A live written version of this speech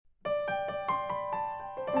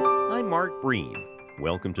I'm Mark Breen.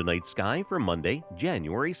 Welcome to Night Sky for Monday,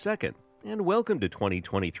 January 2nd. And welcome to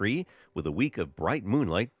 2023 with a week of bright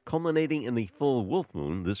moonlight culminating in the full wolf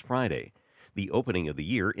moon this Friday. The opening of the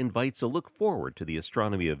year invites a look forward to the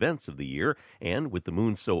astronomy events of the year, and with the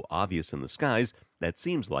moon so obvious in the skies, that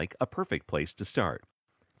seems like a perfect place to start.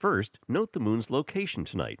 First, note the moon's location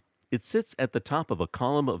tonight. It sits at the top of a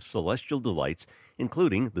column of celestial delights,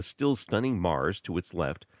 including the still stunning Mars to its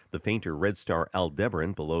left, the fainter red star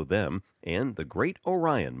Aldebaran below them, and the great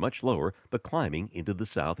Orion much lower but climbing into the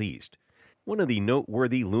southeast. One of the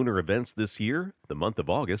noteworthy lunar events this year, the month of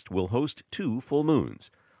August, will host 2 full moons.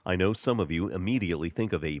 I know some of you immediately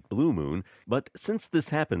think of a blue moon, but since this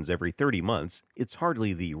happens every 30 months, it's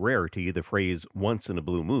hardly the rarity the phrase once in a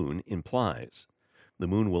blue moon implies. The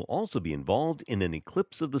moon will also be involved in an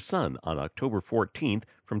eclipse of the sun on October 14th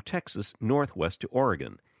from Texas northwest to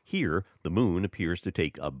Oregon. Here, the moon appears to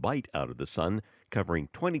take a bite out of the sun, covering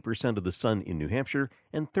 20% of the sun in New Hampshire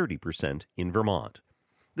and 30% in Vermont.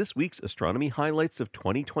 This week's astronomy highlights of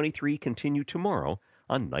 2023 continue tomorrow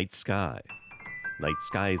on Night Sky. Night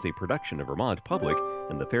Sky is a production of Vermont Public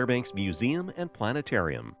and the Fairbanks Museum and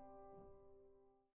Planetarium.